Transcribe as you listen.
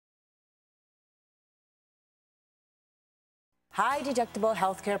High deductible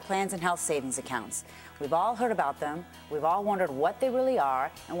healthcare plans and health savings accounts. We've all heard about them. We've all wondered what they really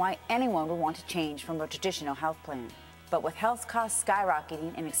are and why anyone would want to change from a traditional health plan. But with health costs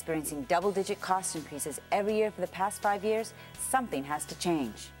skyrocketing and experiencing double-digit cost increases every year for the past 5 years, something has to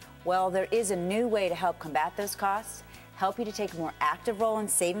change. Well, there is a new way to help combat those costs, help you to take a more active role in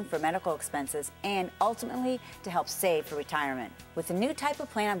saving for medical expenses, and ultimately to help save for retirement. With the new type of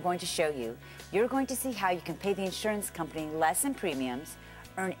plan I'm going to show you, you're going to see how you can pay the insurance company less in premiums,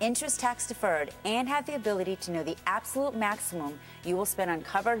 earn interest tax deferred, and have the ability to know the absolute maximum you will spend on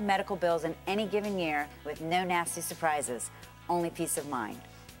covered medical bills in any given year with no nasty surprises, only peace of mind.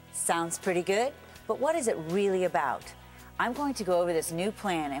 Sounds pretty good, but what is it really about? I'm going to go over this new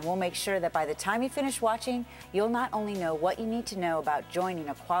plan, and we'll make sure that by the time you finish watching, you'll not only know what you need to know about joining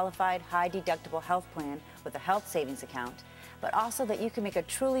a qualified high-deductible health plan with a health savings account, but also that you can make a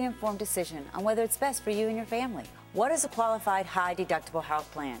truly informed decision on whether it's best for you and your family. What is a qualified high-deductible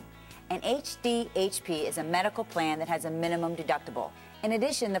health plan? An HDHP is a medical plan that has a minimum deductible. In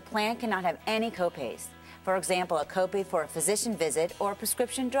addition, the plan cannot have any copays. For example, a copay for a physician visit or a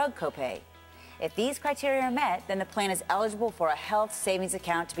prescription drug copay. If these criteria are met, then the plan is eligible for a health savings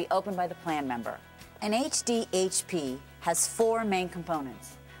account to be opened by the plan member. An HDHP has 4 main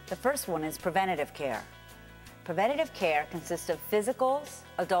components. The first one is preventative care. Preventative care consists of physicals,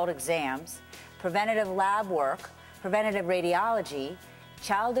 adult exams, preventative lab work, preventative radiology,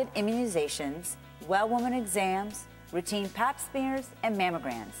 childhood immunizations, well-woman exams, routine pap smears, and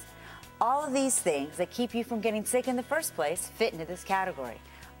mammograms. All of these things that keep you from getting sick in the first place fit into this category.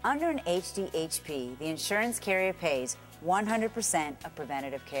 Under an HDHP, the insurance carrier pays 100% of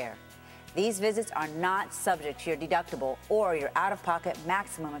preventative care. These visits are not subject to your deductible or your out-of-pocket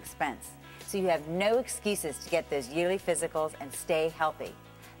maximum expense, so you have no excuses to get those yearly physicals and stay healthy.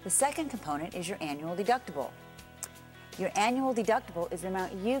 The second component is your annual deductible. Your annual deductible is the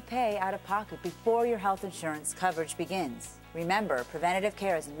amount you pay out of pocket before your health insurance coverage begins. Remember, preventative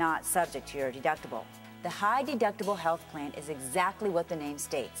care is not subject to your deductible. The high deductible health plan is exactly what the name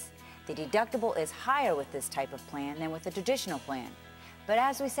states. The deductible is higher with this type of plan than with a traditional plan. But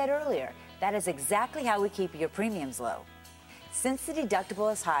as we said earlier, that is exactly how we keep your premiums low. Since the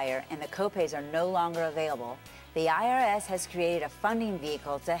deductible is higher and the copays are no longer available, the IRS has created a funding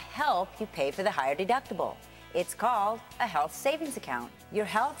vehicle to help you pay for the higher deductible. It's called a health savings account. Your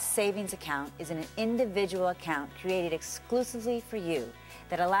health savings account is an individual account created exclusively for you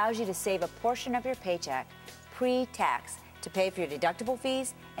that allows you to save a portion of your paycheck pre-tax to pay for your deductible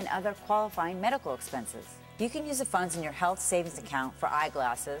fees and other qualifying medical expenses. You can use the funds in your health savings account for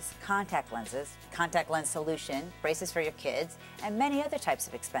eyeglasses, contact lens solution, braces for your kids, and many other types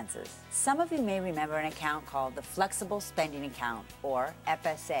of expenses. Some of you may remember an account called the Flexible Spending Account, or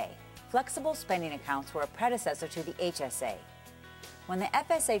FSA. Flexible spending accounts were a predecessor to the HSA. When the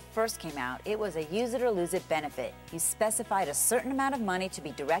FSA first came out, it was a use it or lose it benefit. You specified a certain amount of money to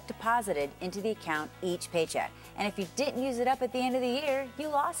be direct deposited into the account each paycheck. And if you didn't use it up at the end of the year, you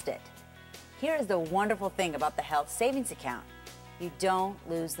lost it. Here is the wonderful thing about the health savings account. You don't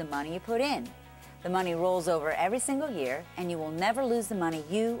lose the money you put in. The money rolls over every single year, and you will never lose the money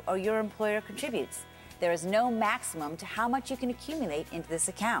you or your employer contributes. There is no maximum to how much you can accumulate into this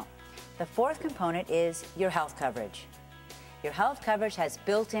account. The fourth component is your health coverage. Your health coverage has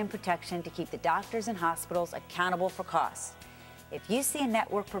built-in protection to keep the doctors and hospitals accountable for costs. If you see a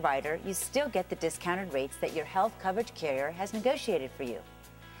network provider, you still get the discounted rates that your health coverage carrier has negotiated for you.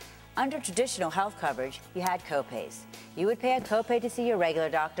 Under traditional health coverage, you had copays. You would pay a copay to see your regular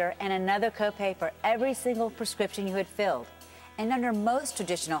doctor and another copay for every single prescription you had filled. And under most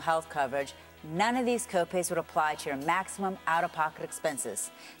traditional health coverage, none of these copays would apply to your maximum out-of-pocket expenses.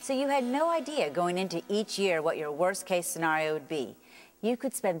 So you had no idea going into each year what your worst-case scenario would be. You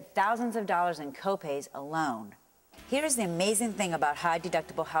could spend thousands of dollars in copays alone. Here's the amazing thing about high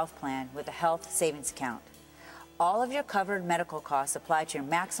deductible health plan with a health savings account. All of your covered medical costs apply to your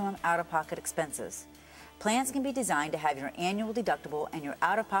maximum out-of-pocket expenses. Plans can be designed to have your annual deductible and your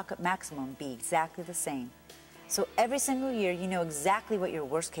out-of-pocket maximum be exactly the same. So every single year, you know exactly what your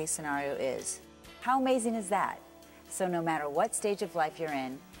worst-case scenario is. How amazing is that? So no matter what stage of life you're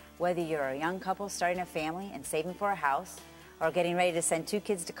in, whether you're a young couple starting a family and saving for a house, or getting ready to send 2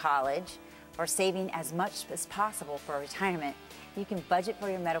 kids to college, or saving as much as possible for retirement, you can budget for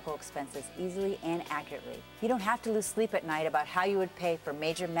your medical expenses easily and accurately. You don't have to lose sleep at night about how you would pay for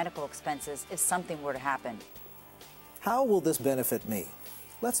major medical expenses if something were to happen. How will this benefit me?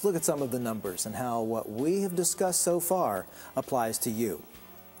 Let's look at some of the numbers and how what we have discussed so far applies to you.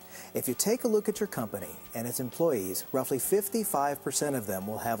 If you take a look at your company and its employees, roughly 55% of them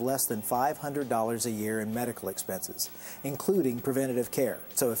will have less than $500 a year in medical expenses, including preventative care.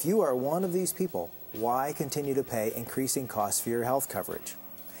 So if you are one of these people, why continue to pay increasing costs for your health coverage?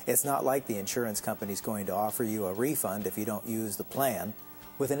 It's not like the insurance company's going to offer you a refund if you don't use the plan.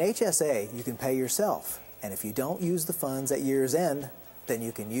 With an HSA, you can pay yourself, and if you don't use the funds at year's end, then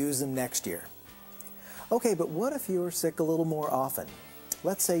you can use them next year. Okay, but what if you're sick a little more often?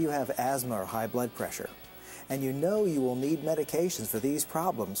 Let's say you have asthma or high blood pressure, and you know you will need medications for these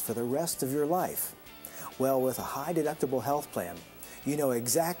problems for the rest of your life. Well, with a high deductible health plan, you know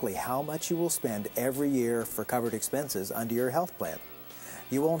exactly how much you will spend every year for covered expenses under your health plan.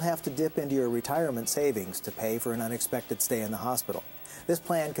 You won't have to dip into your retirement savings to pay for an unexpected stay in the hospital. This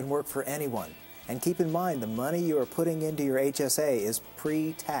plan can work for anyone, and keep in mind the money you are putting into your HSA is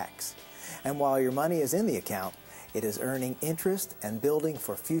pre-tax. And while your money is in the account, it is earning interest and building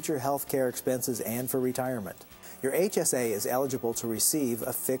for future health care expenses and for retirement. Your HSA is eligible to receive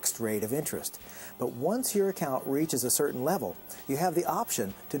a fixed rate of interest. But once your account reaches a certain level, you have the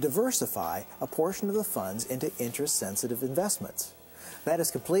option to diversify a portion of the funds into interest-sensitive investments. That is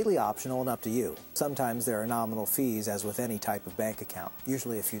completely optional and up to you. Sometimes there are nominal fees, as with any type of bank account,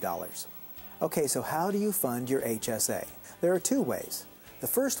 usually a few dollars. Okay, so how do you fund your HSA? There are two ways. The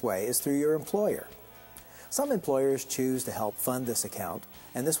first way is through your employer. Some employers choose to help fund this account,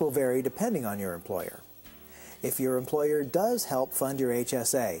 and this will vary depending on your employer. If your employer does help fund your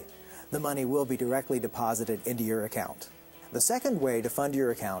HSA, the money will be directly deposited into your account. The second way to fund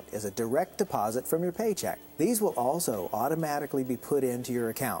your account is a direct deposit from your paycheck. These will also automatically be put into your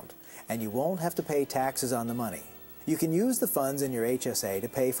account, and you won't have to pay taxes on the money. You can use the funds in your HSA to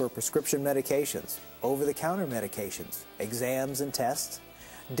pay for prescription medications, over-the-counter medications, exams and tests,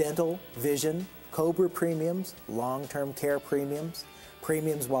 dental, vision, COBRA premiums, long-term care premiums,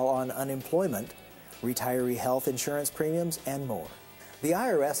 premiums while on unemployment, retiree health insurance premiums, and more. The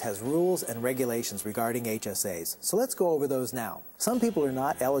IRS has rules and regulations regarding HSAs, so let's go over those now. Some people are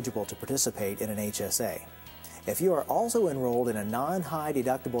not eligible to participate in an HSA. If you are also enrolled in a non-high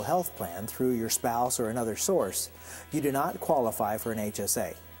deductible health plan through your spouse or another source, you do not qualify for an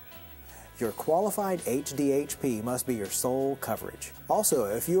HSA. Your qualified HDHP must be your sole coverage. Also,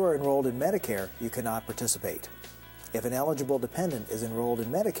 if you are enrolled in Medicare, you cannot participate. If an eligible dependent is enrolled in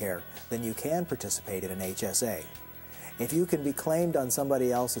Medicare, then you can participate in an HSA. If you can be claimed on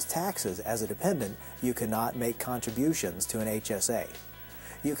somebody else's taxes as a dependent, you cannot make contributions to an HSA.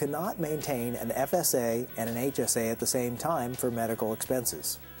 You cannot maintain an FSA and an HSA at the same time for medical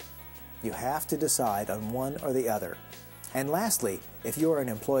expenses. You have to decide on one or the other. And lastly, if you are an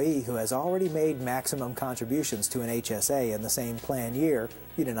employee who has already made maximum contributions to an HSA in the same plan year,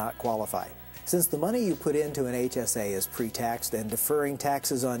 you do not qualify. Since the money you put into an HSA is pre-taxed and deferring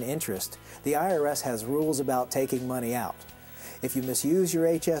taxes on interest, the IRS has rules about taking money out. If you misuse your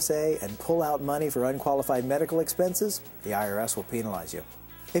HSA and pull out money for unqualified medical expenses, the IRS will penalize you.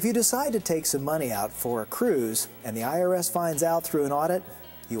 If you decide to take some money out for a cruise and the IRS finds out through an audit,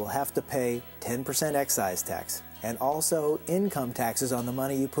 you will have to pay 10% excise tax and also income taxes on the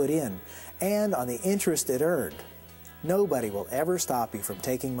money you put in and on the interest it earned. Nobody will ever stop you from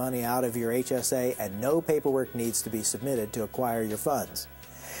taking money out of your HSA, and no paperwork needs to be submitted to acquire your funds.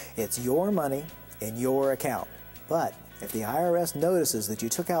 It's your money in your account. But if the IRS notices that you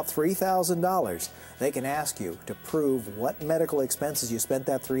took out $3,000, they can ask you to prove what medical expenses you spent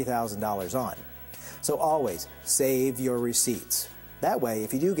that $3,000 on. So always save your receipts. That way,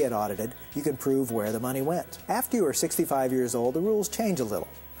 if you do get audited, you can prove where the money went. After you are 65 years old, the rules change a little.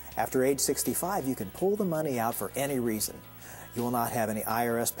 After age 65, you can pull the money out for any reason. You will not have any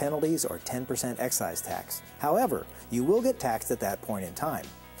IRS penalties or 10% excise tax. However, you will get taxed at that point in time.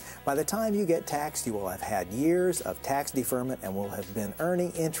 By the time you get taxed, you will have had years of tax deferment and will have been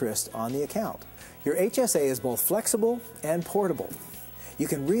earning interest on the account. Your HSA is both flexible and portable. You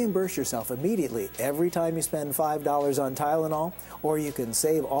can reimburse yourself immediately every time you spend $5 on Tylenol, or you can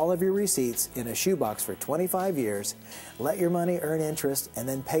save all of your receipts in a shoebox for 25 years, let your money earn interest, and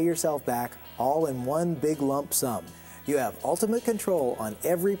then pay yourself back all in one big lump sum. You have ultimate control on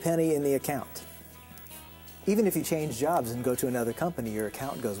every penny in the account. Even if you change jobs and go to another company, your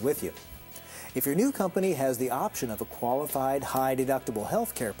account goes with you. If your new company has the option of a qualified high deductible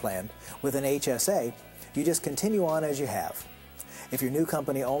health care plan with an HSA, you just continue on as you have. If your new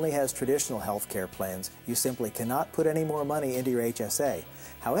company only has traditional health care plans, you simply cannot put any more money into your HSA.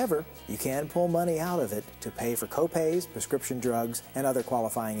 However, you can pull money out of it to pay for copays, prescription drugs, and other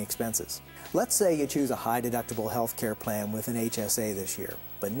qualifying expenses. Let's say you choose a high deductible health care plan with an HSA this year,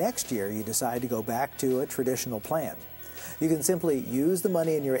 but next year you decide to go back to a traditional plan. You can simply use the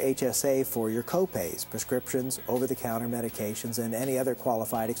money in your HSA for your copays, prescriptions, over-the-counter medications, and any other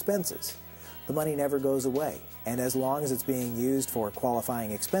qualified expenses. The money never goes away, and as long as it's being used for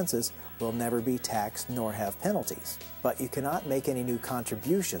qualifying expenses, will never be taxed nor have penalties. But you cannot make any new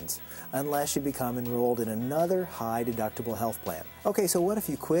contributions unless you become enrolled in another high deductible health plan. Okay, so what if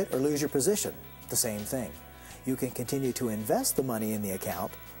you quit or lose your position? The same thing. You can continue to invest the money in the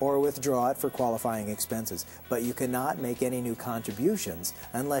account or withdraw it for qualifying expenses, but you cannot make any new contributions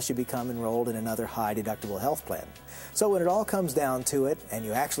unless you become enrolled in another high deductible health plan. So when it all comes down to it and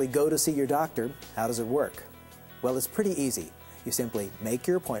you actually go to see your doctor, how does it work? Well, it's pretty easy. You simply make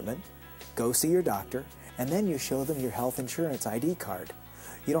your appointment, go see your doctor, and then you show them your health insurance ID card.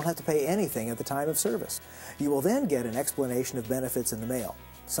 You don't have to pay anything at the time of service. You will then get an explanation of benefits in the mail.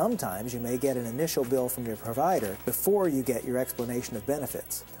 Sometimes you may get an initial bill from your provider before you get your explanation of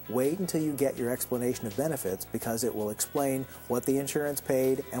benefits. Wait until you get your explanation of benefits because it will explain what the insurance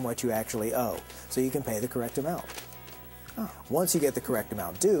paid and what you actually owe, so you can pay the correct amount. Once you get the correct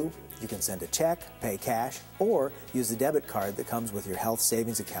amount due, you can send a check, pay cash, or use the debit card that comes with your health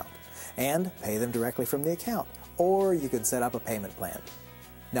savings account, and pay them directly from the account, or you can set up a payment plan.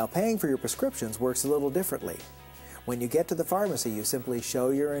 Now, paying for your prescriptions works a little differently. When you get to the pharmacy, you simply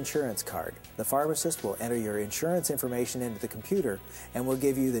show your insurance card. The pharmacist will enter your insurance information into the computer and will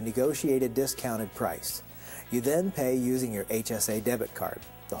give you the negotiated discounted price. You then pay using your HSA debit card.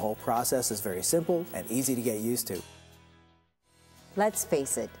 The whole process is very simple and easy to get used to. Let's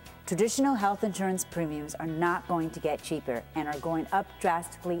face it, traditional health insurance premiums are not going to get cheaper and are going up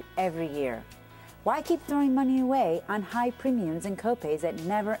drastically every year. Why keep throwing money away on high premiums and copays that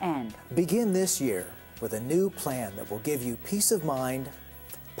never end? Begin this year with a new plan that will give you peace of mind,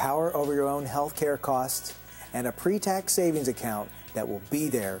 power over your own health care costs, and a pre-tax savings account that will be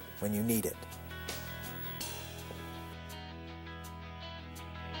there when you need it.